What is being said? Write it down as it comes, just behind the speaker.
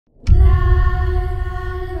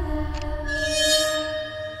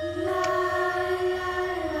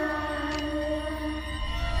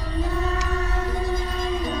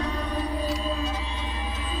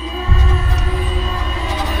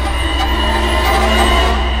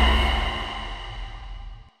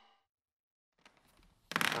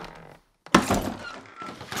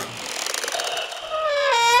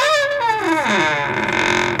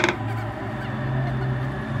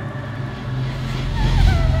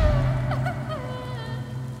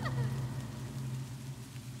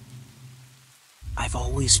I've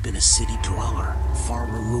always been a city dweller, far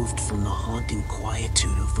removed from the haunting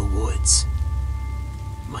quietude of the woods.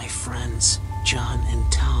 My friends, John and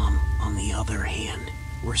Tom, on the other hand,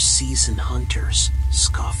 were seasoned hunters,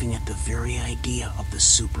 scoffing at the very idea of the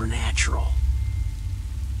supernatural.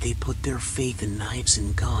 They put their faith in knives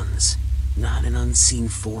and guns, not in unseen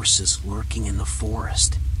forces lurking in the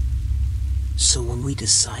forest. So when we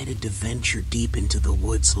decided to venture deep into the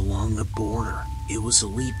woods along the border, it was a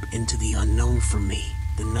leap into the unknown for me,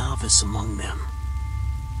 the novice among them.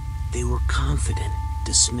 They were confident,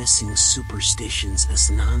 dismissing superstitions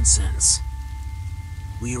as nonsense.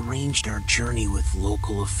 We arranged our journey with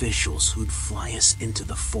local officials who'd fly us into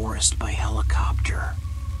the forest by helicopter.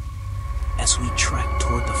 As we trekked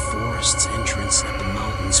toward the forest's entrance at the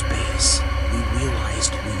mountain's base, we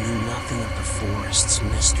realized we knew nothing of the forest's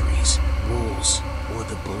mysteries, rules, or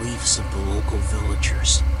the beliefs of the local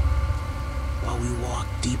villagers. While we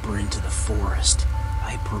walked deeper into the forest,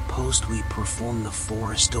 I proposed we perform the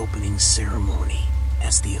forest opening ceremony,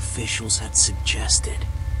 as the officials had suggested.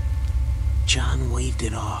 John waved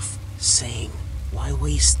it off, saying, "Why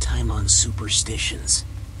waste time on superstitions?"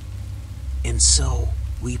 And so,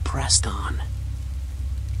 we pressed on.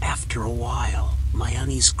 After a while, my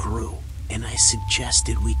unease grew, and I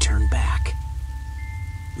suggested we turn back.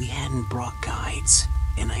 We hadn't brought guides,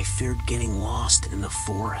 and I feared getting lost in the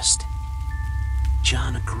forest.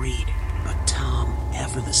 John agreed, but Tom,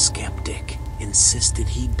 ever the skeptic, insisted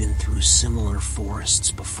he'd been through similar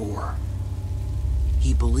forests before.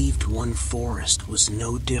 He believed one forest was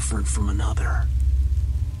no different from another.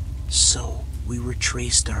 So, we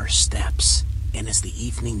retraced our steps, and as the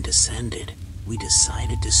evening descended, we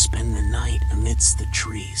decided to spend the night amidst the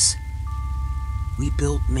trees. We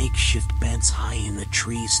built makeshift beds high in the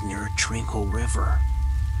trees near a tranquil river.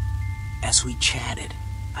 As we chatted,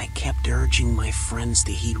 I kept urging my friends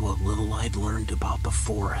to heed what little I'd learned about the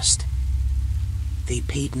forest. They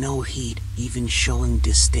paid no heed, even showing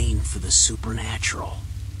disdain for the supernatural.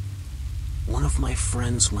 One of my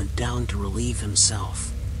friends went down to relieve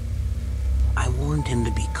himself. I warned him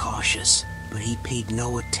to be cautious, but he paid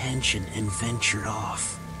no attention and ventured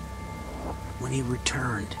off. When he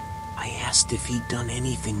returned, I asked if he'd done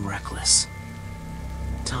anything reckless.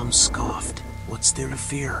 Tom scoffed, "What's there to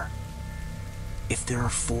fear? If there are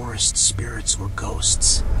forest spirits or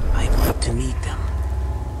ghosts, I'd like to meet them."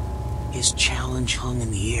 His challenge hung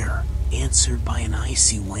in the air, answered by an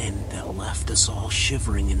icy wind that left us all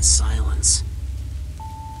shivering in silence.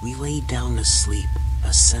 We lay down to sleep,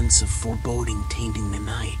 a sense of foreboding tainting the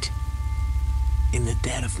night. In the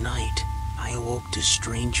dead of night, I awoke to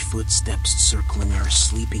strange footsteps circling our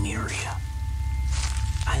sleeping area.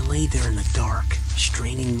 I lay there in the dark,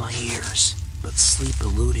 straining my ears, but sleep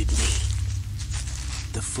eluded me.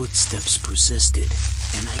 The footsteps persisted,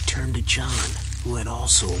 and I turned to John, who had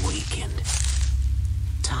also awakened.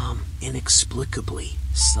 Tom, inexplicably,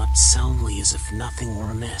 slept soundly as if nothing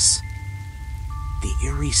were amiss. The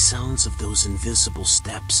eerie sounds of those invisible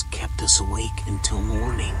steps kept us awake until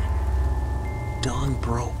morning. Dawn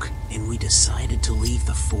broke, and we decided to leave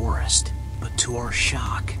the forest, but to our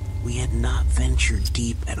shock, we had not ventured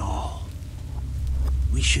deep at all.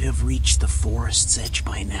 We should have reached the forest's edge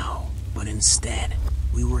by now, but instead,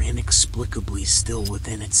 we were inexplicably still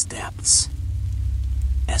within its depths.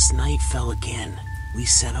 As night fell again, we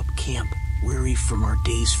set up camp, weary from our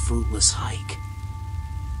day's fruitless hike.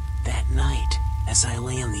 That night, as I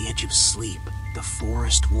lay on the edge of sleep, the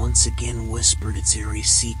forest once again whispered its eerie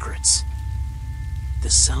secrets. The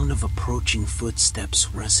sound of approaching footsteps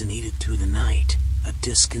resonated through the night, a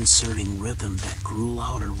disconcerting rhythm that grew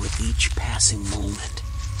louder with each passing moment.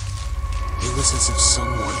 It was as if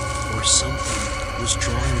someone, or something, was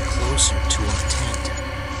drawing closer to our tent.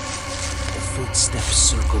 The footsteps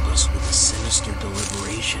circled us with a sinister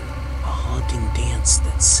deliberation, a haunting dance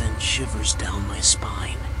that sent shivers down my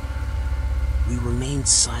spine. We remained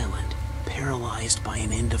silent, paralyzed by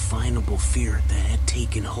an indefinable fear that had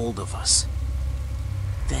taken hold of us.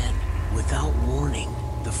 Then, without warning,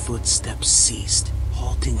 the footsteps ceased,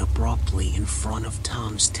 halting abruptly in front of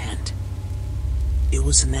Tom's tent. It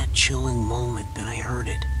was in that chilling moment that I heard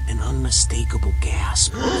it, an unmistakable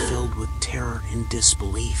gasp filled with terror and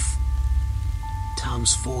disbelief.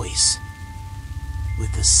 Tom's voice.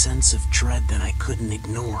 With a sense of dread that I couldn't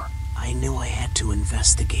ignore, I knew I had to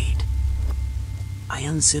investigate. I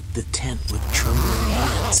unzipped the tent with trembling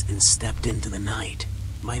hands and stepped into the night,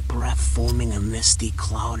 my breath forming a misty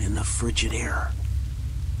cloud in the frigid air.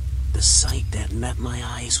 The sight that met my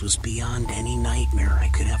eyes was beyond any nightmare I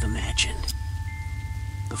could have imagined.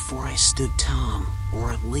 Before I stood Tom,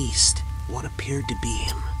 or at least what appeared to be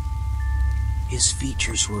him. His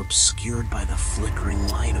features were obscured by the flickering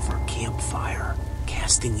light of our campfire,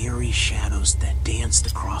 casting eerie shadows that danced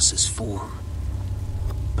across his form.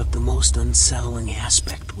 But the most unsettling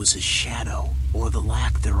aspect was his shadow, or the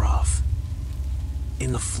lack thereof.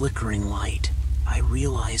 In the flickering light, I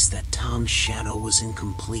realized that Tom's shadow was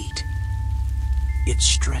incomplete. It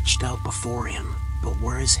stretched out before him, but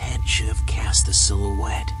where his head should have cast a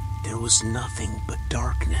silhouette, there was nothing but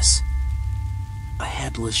darkness. A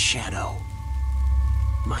headless shadow.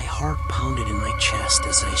 My heart pounded in my chest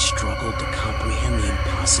as I struggled to comprehend the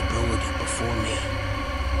impossibility before me.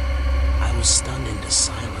 I was stunned into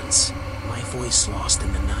silence, my voice lost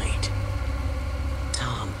in the night.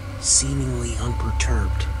 Tom, seemingly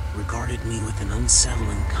unperturbed, regarded me with an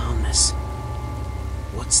unsettling calmness.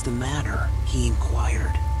 "What's the matter?" he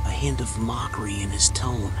inquired, a hint of mockery in his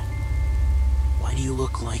tone. "Why do you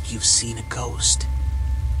look like you've seen a ghost?"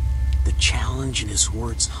 The challenge in his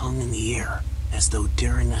words hung in the air, as though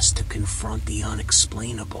daring us to confront the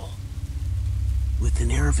unexplainable. With an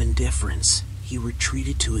air of indifference, he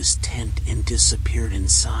retreated to his tent and disappeared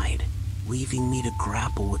inside, leaving me to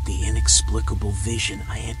grapple with the inexplicable vision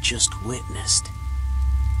I had just witnessed.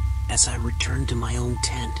 As I returned to my own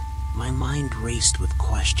tent, my mind raced with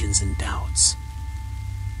questions and doubts.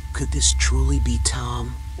 Could this truly be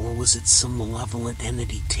Tom, or was it some malevolent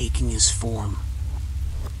entity taking his form?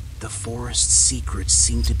 The forest's secrets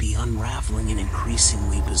seemed to be unraveling in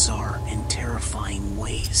increasingly bizarre and terrifying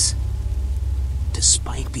ways.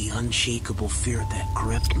 Despite the unshakable fear that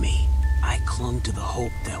gripped me, I clung to the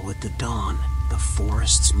hope that with the dawn, the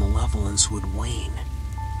forest's malevolence would wane.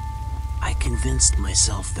 I convinced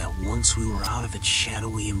myself that once we were out of its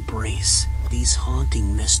shadowy embrace, these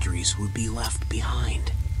haunting mysteries would be left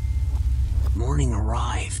behind. Morning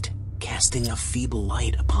arrived, casting a feeble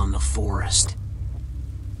light upon the forest.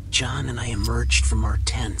 John and I emerged from our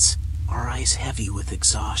tents, our eyes heavy with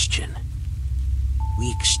exhaustion.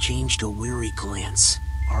 We exchanged a weary glance,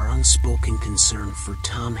 our unspoken concern for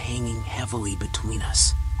Tom hanging heavily between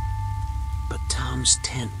us. But Tom's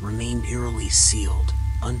tent remained eerily sealed,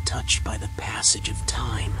 untouched by the passage of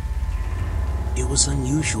time. It was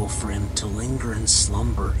unusual for him to linger and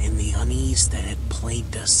slumber in the unease that had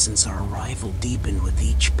plagued us since our arrival deepened with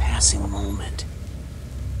each passing moment.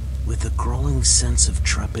 With a growing sense of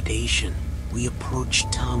trepidation, we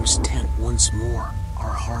approached Tom's tent once more,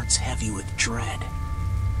 our hearts heavy with dread.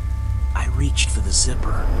 I reached for the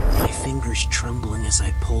zipper, my fingers trembling as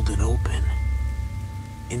I pulled it open.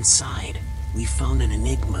 Inside, we found an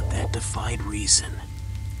enigma that defied reason.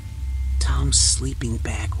 Tom's sleeping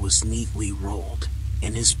bag was neatly rolled,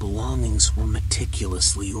 and his belongings were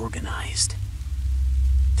meticulously organized.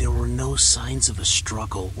 There were no signs of a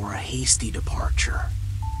struggle or a hasty departure.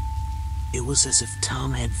 It was as if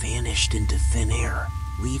Tom had vanished into thin air,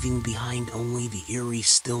 leaving behind only the eerie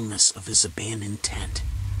stillness of his abandoned tent.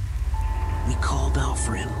 We called out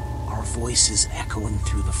for him, our voices echoing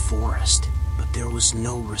through the forest, but there was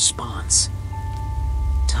no response.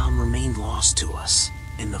 Tom remained lost to us,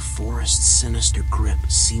 and the forest's sinister grip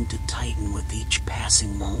seemed to tighten with each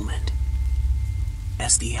passing moment.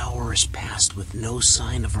 As the hours passed with no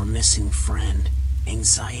sign of our missing friend,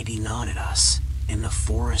 anxiety gnawed at us, and the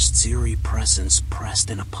forest's eerie presence pressed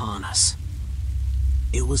in upon us.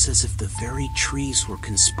 It was as if the very trees were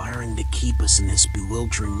conspiring to keep us in this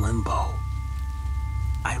bewildering limbo.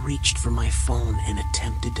 I reached for my phone and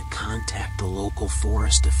attempted to contact the local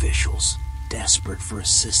forest officials, desperate for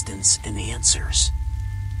assistance and answers.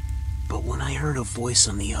 But when I heard a voice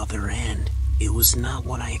on the other end, it was not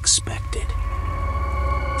what I expected.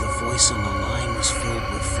 The voice on the line was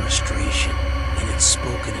filled with frustration, and it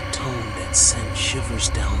spoke in a tone that sent shivers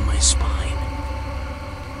down my spine.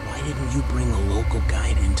 "Why didn't you bring a local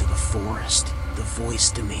guide into the forest?" the voice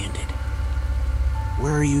demanded.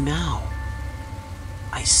 "Where are you now?"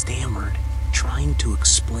 I stammered, trying to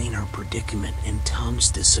explain our predicament and Tom's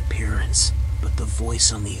disappearance, but the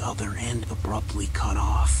voice on the other end abruptly cut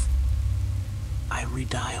off. I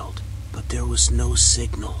redialed, but there was no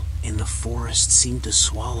signal, and the forest seemed to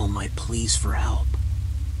swallow my pleas for help.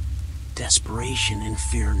 Desperation and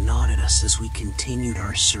fear gnawed at us as we continued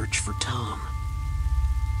our search for Tom.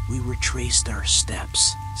 We retraced our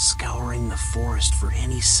steps, scouring the forest for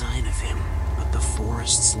any sign of him, but the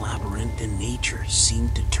forest's labyrinthine nature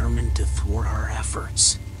seemed determined to thwart our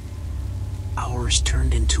efforts. Hours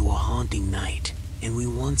turned into a haunting night, and we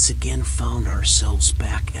once again found ourselves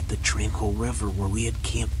back at the tranquil river where we had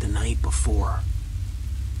camped the night before.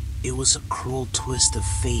 It was a cruel twist of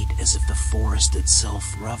fate, as if the forest itself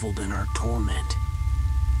reveled in our torment.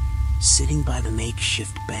 Sitting by the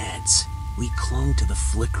makeshift beds, we clung to the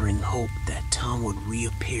flickering hope that Tom would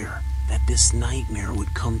reappear, that this nightmare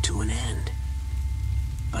would come to an end.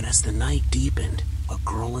 But as the night deepened, a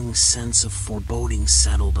growing sense of foreboding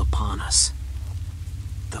settled upon us.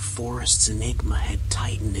 The forest's enigma had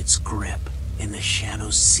tightened its grip, and the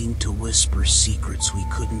shadows seemed to whisper secrets we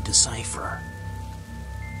couldn't decipher.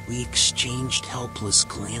 We exchanged helpless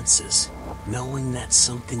glances, knowing that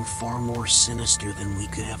something far more sinister than we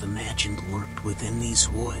could have imagined lurked within these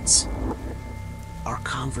woods. Our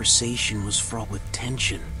conversation was fraught with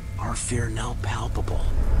tension, our fear now palpable.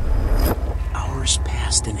 Hours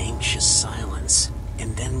passed in anxious silence,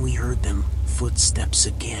 and then we heard them, footsteps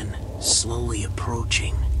again, slowly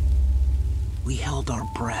approaching. We held our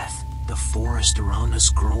breath, the forest around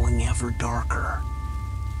us growing ever darker.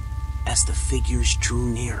 As the figures drew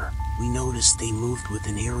near, we noticed they moved with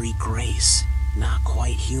an eerie grace, not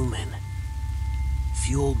quite human.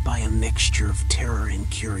 Fueled by a mixture of terror and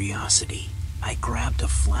curiosity, I grabbed a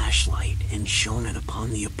flashlight and shone it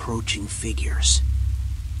upon the approaching figures.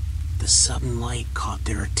 The sudden light caught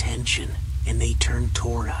their attention, and they turned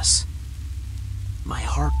toward us. My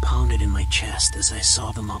heart pounded in my chest as I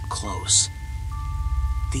saw them up close.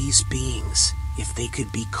 These beings, if they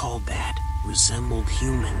could be called that, resembled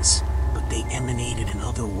humans, but they emanated an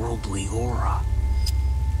otherworldly aura.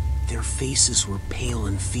 Their faces were pale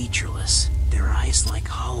and featureless, their eyes like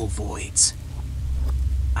hollow voids.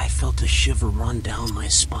 I felt a shiver run down my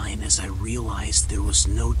spine as I realized there was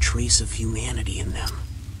no trace of humanity in them.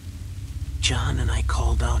 John and I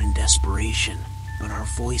called out in desperation, but our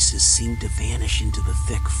voices seemed to vanish into the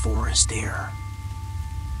thick forest air.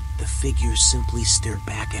 The figures simply stared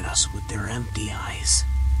back at us with their empty eyes.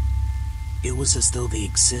 It was as though they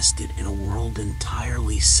existed in a world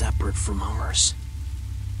entirely separate from ours.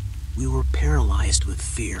 We were paralyzed with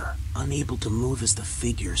fear, unable to move as the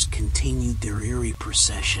figures continued their eerie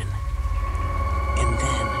procession. And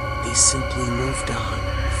then, they simply moved on,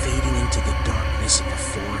 fading into the darkness of the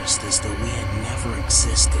forest as though we had never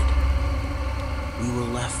existed. We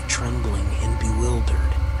were left trembling and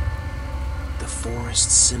bewildered. The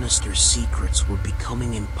forest's sinister secrets were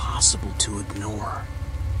becoming impossible to ignore.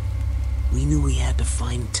 We knew we had to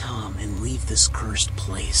find Tom and leave this cursed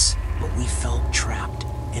place, but we felt trapped,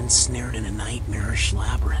 ensnared in a nightmarish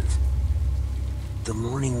labyrinth. The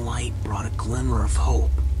morning light brought a glimmer of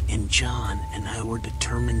hope, and John and I were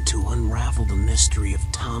determined to unravel the mystery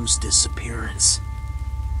of Tom's disappearance.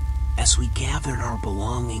 As we gathered our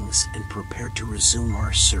belongings and prepared to resume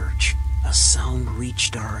our search, a sound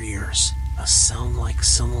reached our ears, a sound like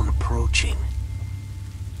someone approaching.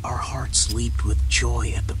 Our hearts leaped with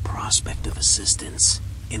joy at the prospect of assistance,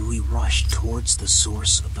 and we rushed towards the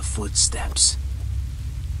source of the footsteps.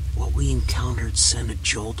 What we encountered sent a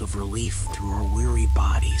jolt of relief through our weary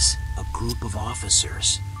bodies, a group of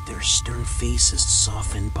officers, their stern faces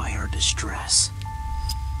softened by our distress.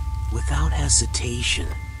 Without hesitation,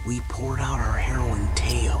 we poured out our harrowing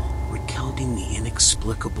tale, recounting the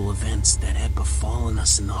inexplicable events that had befallen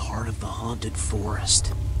us in the heart of the haunted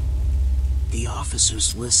forest. The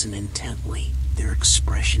officers listened intently, their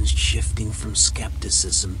expressions shifting from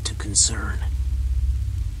skepticism to concern.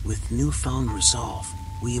 With newfound resolve,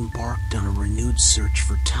 we embarked on a renewed search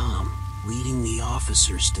for Tom, leading the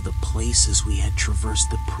officers to the places we had traversed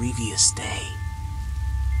the previous day.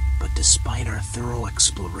 But despite our thorough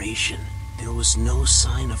exploration, there was no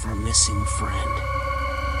sign of our missing friend.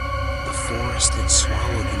 The forest had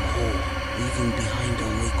swallowed him whole, leaving behind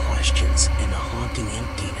only questions and a haunting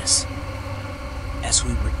emptiness. As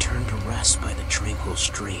we returned to rest by the tranquil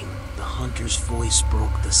stream, the hunter's voice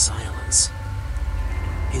broke the silence.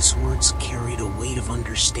 His words carried a weight of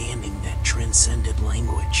understanding that transcended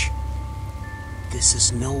language. "This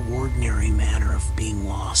is no ordinary matter of being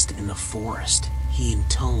lost in the forest," he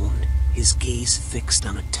intoned, his gaze fixed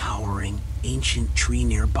on a towering, ancient tree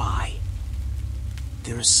nearby.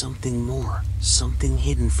 "There is something more, something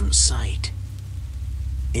hidden from sight."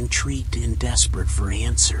 Intrigued and desperate for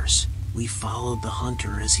answers, we followed the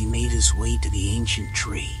hunter as he made his way to the ancient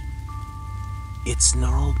tree. Its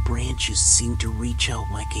gnarled branches seemed to reach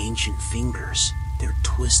out like ancient fingers, their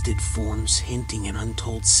twisted forms hinting at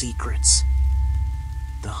untold secrets.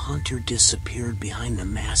 The hunter disappeared behind the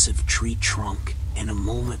massive tree trunk, and a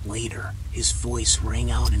moment later, his voice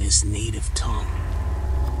rang out in his native tongue.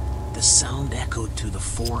 The sound echoed through the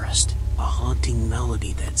forest, a haunting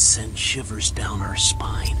melody that sent shivers down our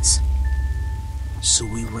spines. So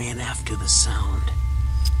we ran after the sound.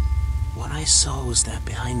 What I saw was that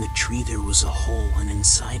behind the tree there was a hole, and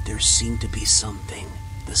inside there seemed to be something.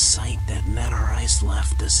 The sight that met our eyes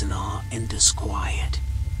left us in awe and disquiet.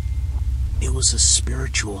 It was a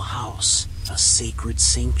spiritual house, a sacred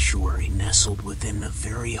sanctuary nestled within the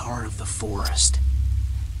very heart of the forest.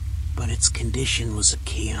 but its condition was a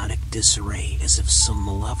chaotic disarray, as if some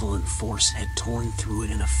malevolent force had torn through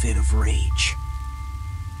it in a fit of rage.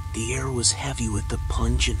 The air was heavy with the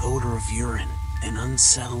pungent odor of urine, an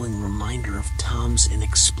unsettling reminder of Tom's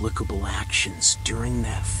inexplicable actions during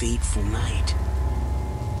that fateful night.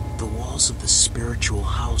 The walls of the spiritual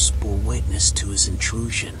house bore witness to his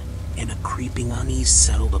intrusion, and a creeping unease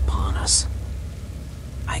settled upon us.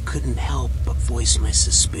 I couldn't help but voice my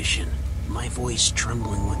suspicion, my voice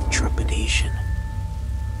trembling with trepidation.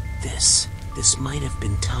 This might have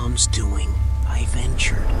been Tom's doing, I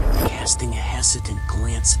ventured, casting a hesitant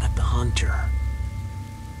glance at the hunter.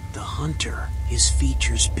 The hunter, his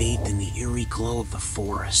features bathed in the eerie glow of the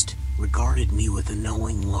forest, regarded me with a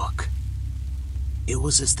knowing look. It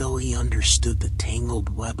was as though he understood the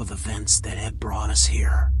tangled web of events that had brought us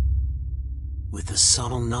here. With a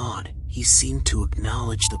subtle nod, he seemed to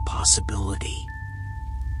acknowledge the possibility.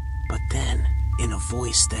 But then, in a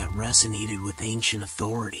voice that resonated with ancient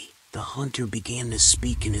authority, the hunter began to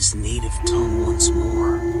speak in his native tongue once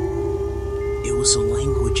more. It was a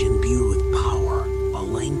language imbued with power, a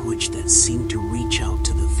language that seemed to reach out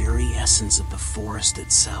to the very essence of the forest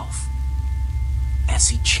itself. As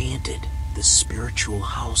he chanted, the spiritual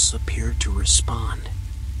house appeared to respond.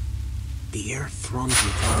 The air thrummed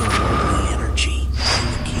with otherworldly energy,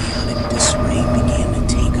 and the chaotic disarray began to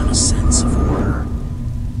take on a sense of order.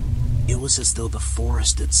 It was as though the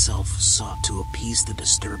forest itself sought to appease the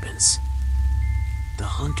disturbance. The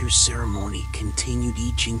hunter's ceremony continued,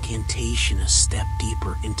 each incantation a step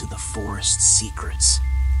deeper into the forest's secrets.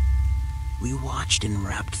 We watched in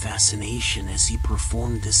rapt fascination as he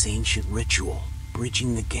performed this ancient ritual,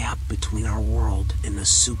 bridging the gap between our world and the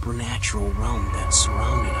supernatural realm that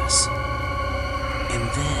surrounded us. And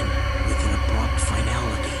then, with an abrupt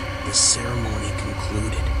finality, the ceremony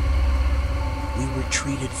concluded. We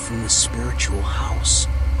retreated from the spiritual house,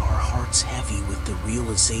 our hearts heavy with the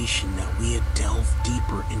realization that we had delved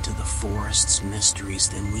deeper into the forest's mysteries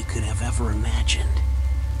than we could have ever imagined.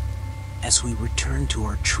 As we returned to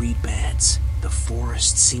our tree beds, the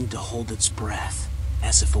forest seemed to hold its breath,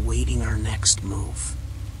 as if awaiting our next move.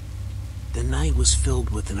 The night was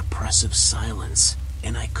filled with an oppressive silence,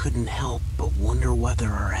 and I couldn't help but wonder whether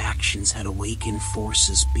our actions had awakened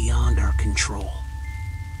forces beyond our control.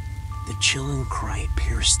 The chilling cry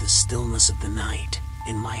pierced the stillness of the night,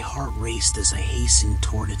 and my heart raced as I hastened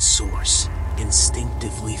toward its source,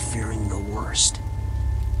 instinctively fearing the worst.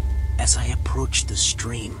 As I approached the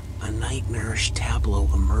stream, a nightmarish tableau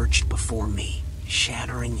emerged before me,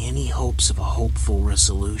 shattering any hopes of a hopeful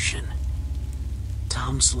resolution.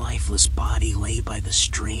 Tom's lifeless body lay by the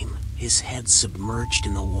stream, his head submerged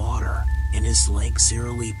in the water, and his legs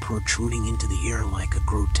eerily protruding into the air like a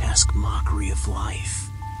grotesque mockery of life.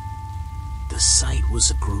 The sight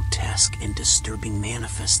was a grotesque and disturbing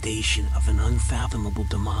manifestation of an unfathomable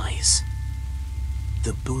demise.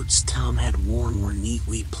 The boots Tom had worn were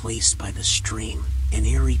neatly placed by the stream, an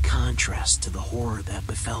eerie contrast to the horror that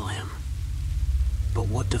befell him. But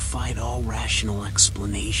what defied all rational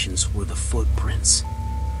explanations were the footprints.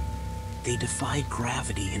 They defied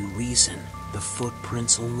gravity and reason. The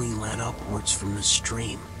footprints only led upwards from the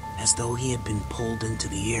stream, as though he had been pulled into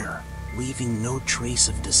the air, leaving no trace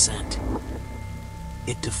of descent.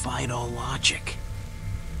 It defied all logic.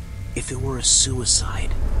 If it were a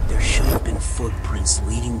suicide, there should have been footprints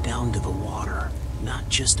leading down to the water, not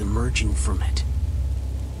just emerging from it.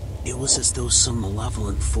 It was as though some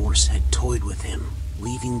malevolent force had toyed with him,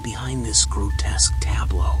 leaving behind this grotesque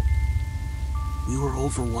tableau. We were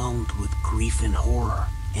overwhelmed with grief and horror,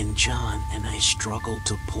 and John and I struggled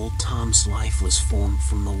to pull Tom's lifeless form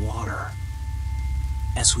from the water.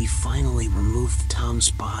 As we finally removed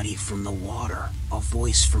Tom's body from the water, a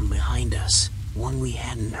voice from behind us, one we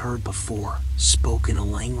hadn't heard before, spoke in a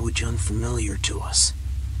language unfamiliar to us.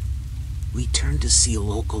 We turned to see a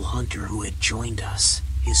local hunter who had joined us,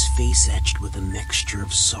 his face etched with a mixture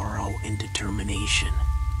of sorrow and determination.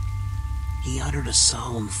 He uttered a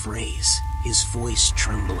solemn phrase, his voice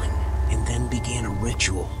trembling, and then began a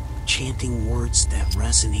ritual, chanting words that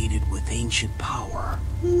resonated with ancient power.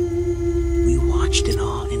 We watched in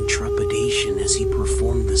awe and trepidation as he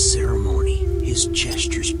performed the ceremony, his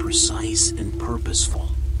gestures precise and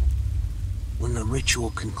purposeful. When the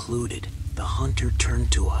ritual concluded, the hunter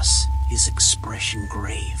turned to us, his expression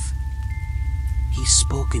grave. He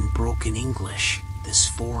spoke in broken English. This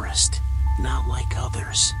forest, not like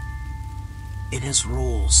others. It has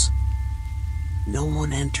rules. No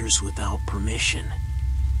one enters without permission.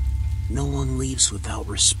 No one leaves without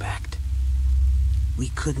respect. We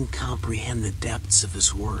couldn't comprehend the depths of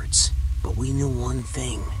his words, but we knew one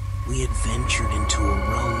thing. We had ventured into a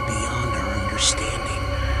realm beyond our understanding,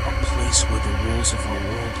 a controls of our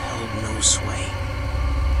world held no sway.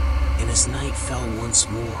 And as night fell once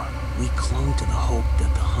more, we clung to the hope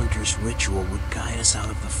that the hunter's ritual would guide us out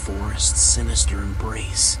of the forest's sinister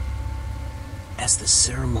embrace. As the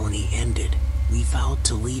ceremony ended, we vowed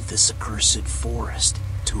to leave this accursed forest,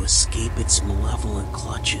 to escape its malevolent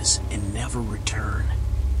clutches and never return.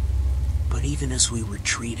 But even as we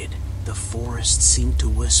retreated, the forest seemed to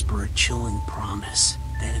whisper a chilling promise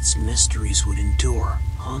that its mysteries would endure,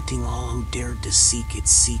 haunting all who dared to seek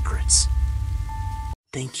its secrets.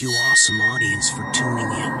 Thank you, awesome audience, for tuning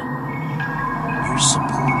in. Your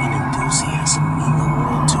support and enthusiasm mean the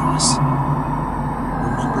world to